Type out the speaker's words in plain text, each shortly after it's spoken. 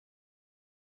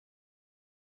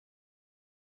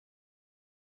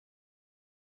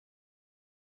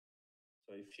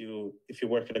So if you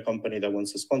work at a company that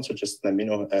wants to sponsor, just let me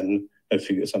know and I'll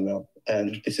figure something out.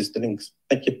 And this is the links.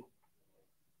 Thank you.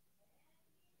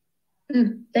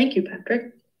 Thank you,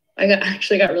 Patrick. I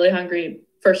actually got really hungry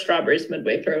for strawberries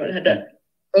midway through and had to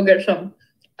go get some.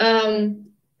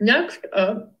 Next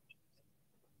up,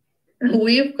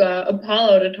 we've got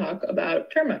Apollo to talk about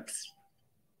Termux.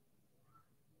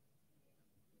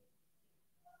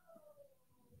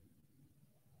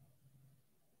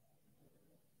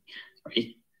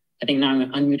 Sorry, I think now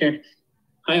I'm unmuted.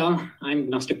 Hi all, I'm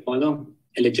Gnostic Apollo,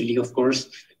 allegedly of course.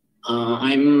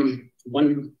 I'm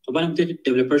one of the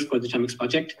developers for the Termux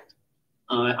project.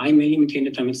 I mainly maintain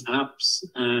the Termux apps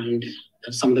and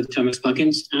some of the Termux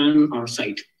plugins and our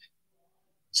site.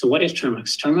 So what is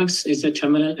Termux? Termux is a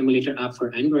terminal emulator app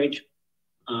for Android.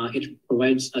 It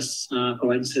provides a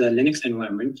Linux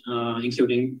environment,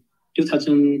 including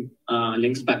 2,000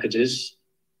 Linux packages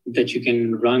that you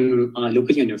can run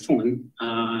locally on your phone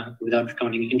without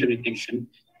requiring internet connection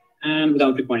and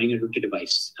without requiring a rooted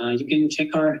device. You can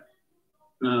check our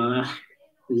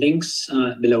links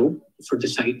below for the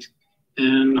site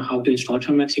and how to install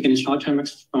Termux. You can install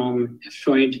Termux from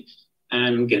F-Droid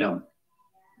and GitHub.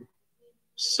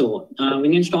 So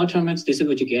when you install Termux, this is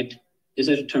what you get. This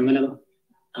is a terminal.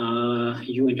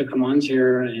 You enter commands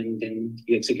here and then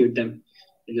you execute them.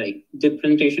 Like the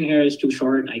presentation here is too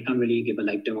short. I can't really give a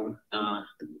live demo.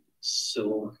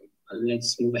 So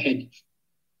let's move ahead.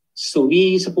 So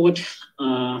we support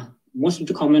most of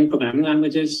the common programming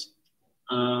languages.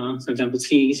 For example,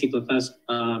 C, C++,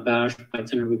 Bash,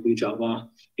 Python, Ruby, Java.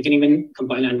 You can even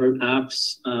compile Android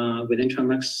apps within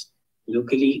Termux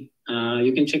locally.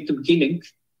 You can check the wiki link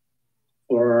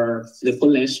for the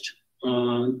full list,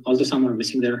 although some are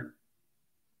missing there.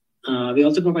 We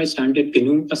also provide standard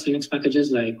GNU plus Linux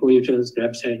packages like co-utils,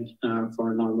 grepset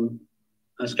for normal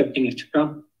scripting,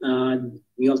 etc.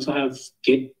 We also have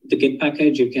the Git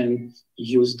package. You can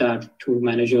use that to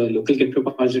manage your local Git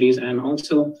repositories and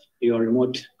also your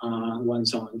remote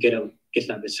ones on GitHub,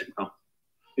 GitLab, etc.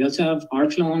 We also have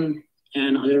rclone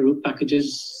and other root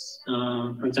packages.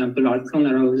 For example,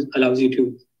 rclone allows you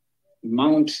to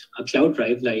mount a cloud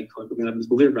drive like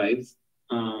Google Drive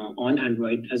on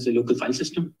Android as a local file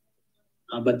system.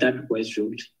 But that requires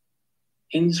root.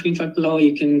 In the screenshot below,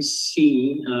 you can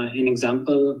see an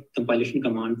example compilation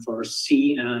command for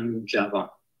C and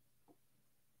Java.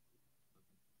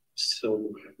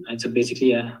 So it's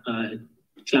basically a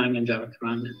Clang and Java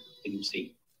command you can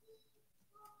see.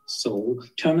 So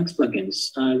Termux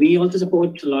plugins. We also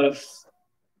support a lot of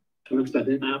Termux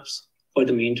plugin apps for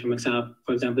the main Termux app.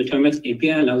 For example, Termux API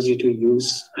allows you to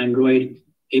use Android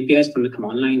APIs from the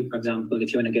command line. For example,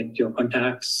 if you want to get your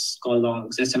contacts, call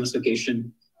logs, SMS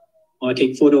location, or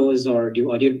take photos or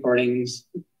do audio recordings,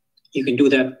 you can do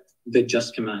that with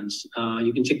just commands.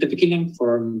 You can check the wiki link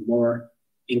for more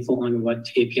info on what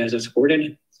APIs are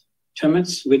supported.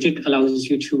 Termux widget allows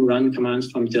you to run commands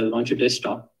from the launcher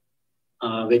desktop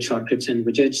with shortcuts and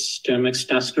widgets. Termux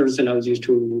Taskers allows you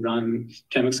to run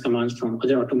Termux commands from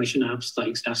other automation apps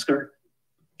like Tasker.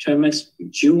 Termux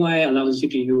GUI allows you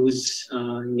to use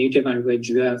native Android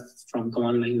GUI from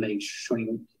command line, like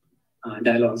showing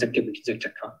dialogues, activities,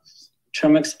 etc.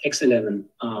 Termux X11,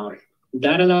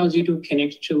 that allows you to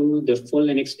connect to the full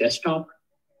Linux desktop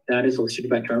that is hosted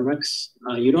by Termux.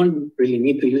 You don't really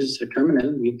need to use a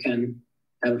terminal. You can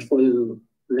have a full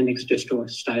Linux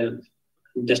distro-style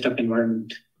desktop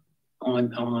environment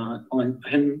on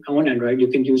Android. You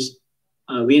can use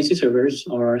VNC servers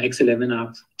or X11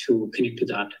 app to connect to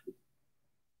that.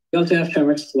 We also have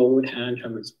Termux Float and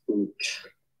Termux Boot.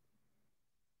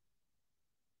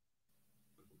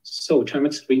 So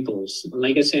Termux Repos.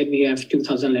 Like I said, we have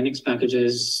 2,000 Linux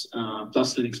packages,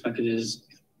 plus Linux packages.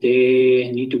 They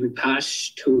need to be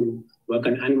patched to work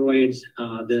on Android.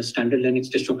 The standard Linux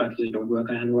distro packages don't work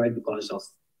on Android because of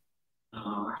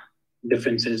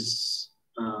differences,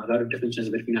 a lot of differences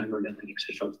between Android and Linux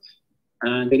distros.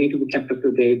 And they need to be kept up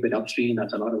to date with upstream.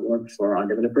 That's a lot of work for our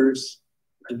developers.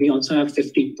 And we also have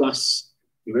 50 plus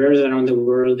mirrors around the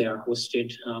world. They are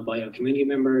hosted by our community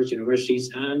members, universities,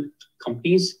 and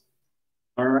companies.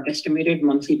 Our estimated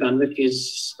monthly bandwidth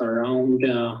is around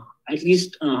at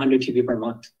least 100 GB per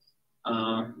month.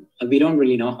 We don't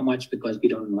really know how much because we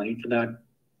don't monitor that.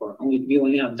 We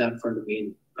only have that for the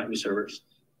main primary servers.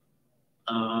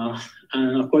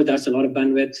 And of course, that's a lot of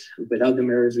bandwidth. Without the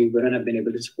mirrors, we wouldn't have been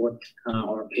able to support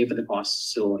or pay for the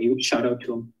costs. So a huge shout out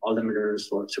to all the mirrors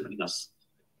for supporting us.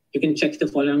 You can check the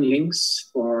following links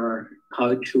for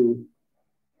how to,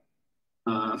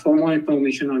 for more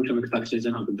information on Termux packages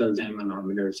and how to build them and our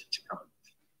mirrors, etc.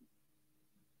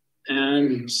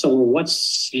 And so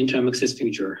what's in Termux's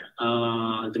future?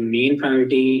 The main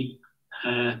priority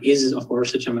is, of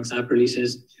course, the Termux app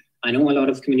releases. I know a lot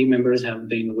of community members have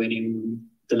been waiting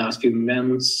the last few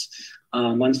months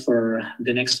for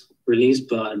the next release,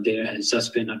 but there has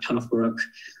just been a ton of work,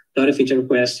 a lot of feature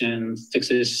requests and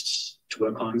fixes to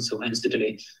work on, so hence the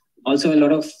delay. Also, a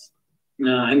lot of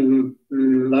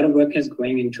work is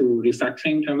going into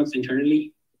refactoring Termux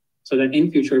internally, so that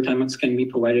in future Termux can be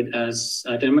provided as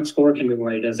Termux core can be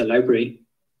provided as a library,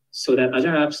 so that other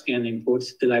apps can import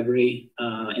the library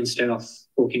instead of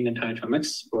forking the entire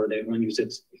Termux for their own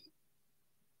usage.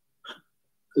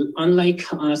 Unlike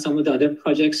some of the other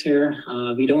projects here,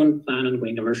 we don't plan on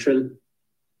going commercial.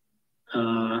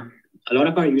 A lot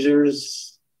of our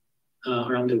users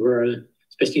around the world,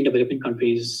 especially in developing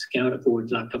countries, cannot afford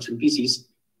laptops and PCs,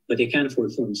 but they can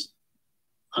afford phones.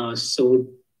 So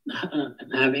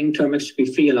having Termux to be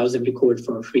free allows them to code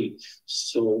for free.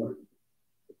 So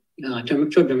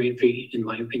Termux should remain free, in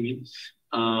my opinion.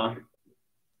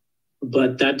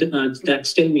 But that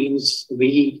still means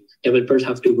we developers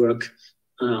have to work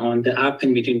on the app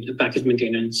and the package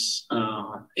maintenance.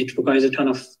 It requires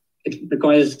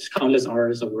countless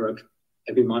hours of work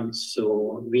every month.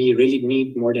 So we really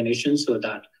need more donations so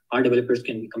that our developers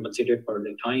can be compensated for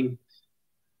their time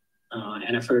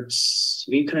and efforts.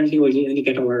 We currently only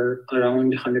get around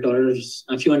 $100,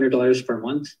 a few $100 per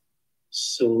month.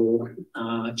 So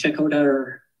check out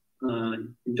our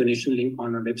donation link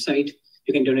on our website.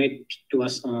 You can donate to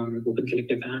us on Open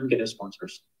Collective and get us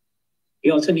sponsors. We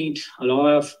also need a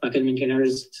lot of package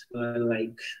maintainers. We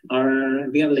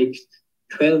have like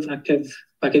 12 active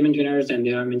package maintainers, and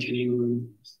they are maintaining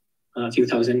a few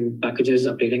thousand packages,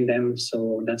 updating them.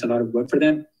 So that's a lot of work for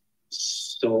them.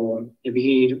 So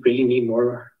we really need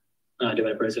more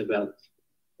developers as well.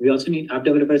 We also need app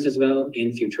developers as well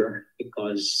in future,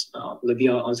 because we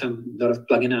also have a lot of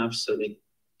plugin apps, so they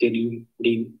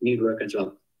need work as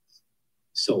well.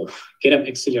 So GitHub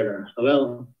Accelerator.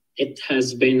 Well, it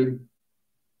has been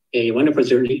a wonderful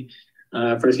journey.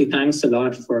 Firstly, thanks a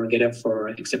lot for GitHub for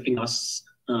accepting us,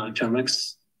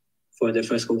 Termux, for the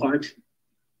first cohort.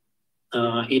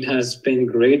 It has been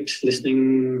great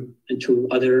listening to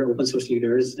other open source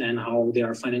leaders and how they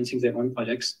are financing their own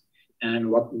projects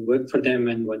and what worked for them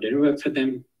and what didn't work for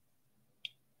them.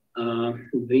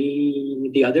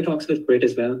 The other talks were great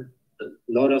as well. A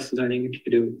lot of learning to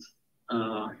do.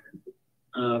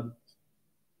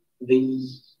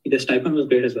 The stipend was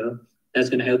great as well. That's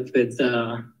going to help with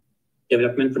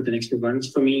development for the next few months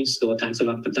for me. So thanks a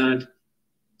lot for that.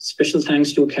 Special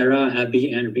thanks to Kara,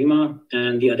 Abby, and Rima,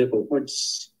 and the other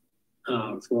cohorts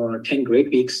for 10 great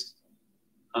weeks.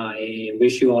 I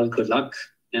wish you all good luck,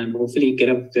 and hopefully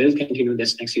GitHub will continue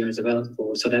this next year as well,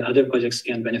 so that other projects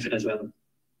can benefit as well.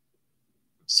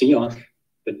 See you all.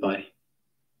 Goodbye.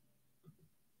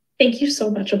 Thank you so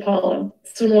much, Apollo.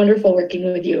 It's been wonderful working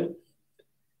with you.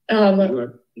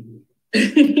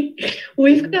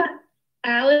 We've got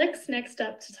Alex next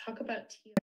up to talk about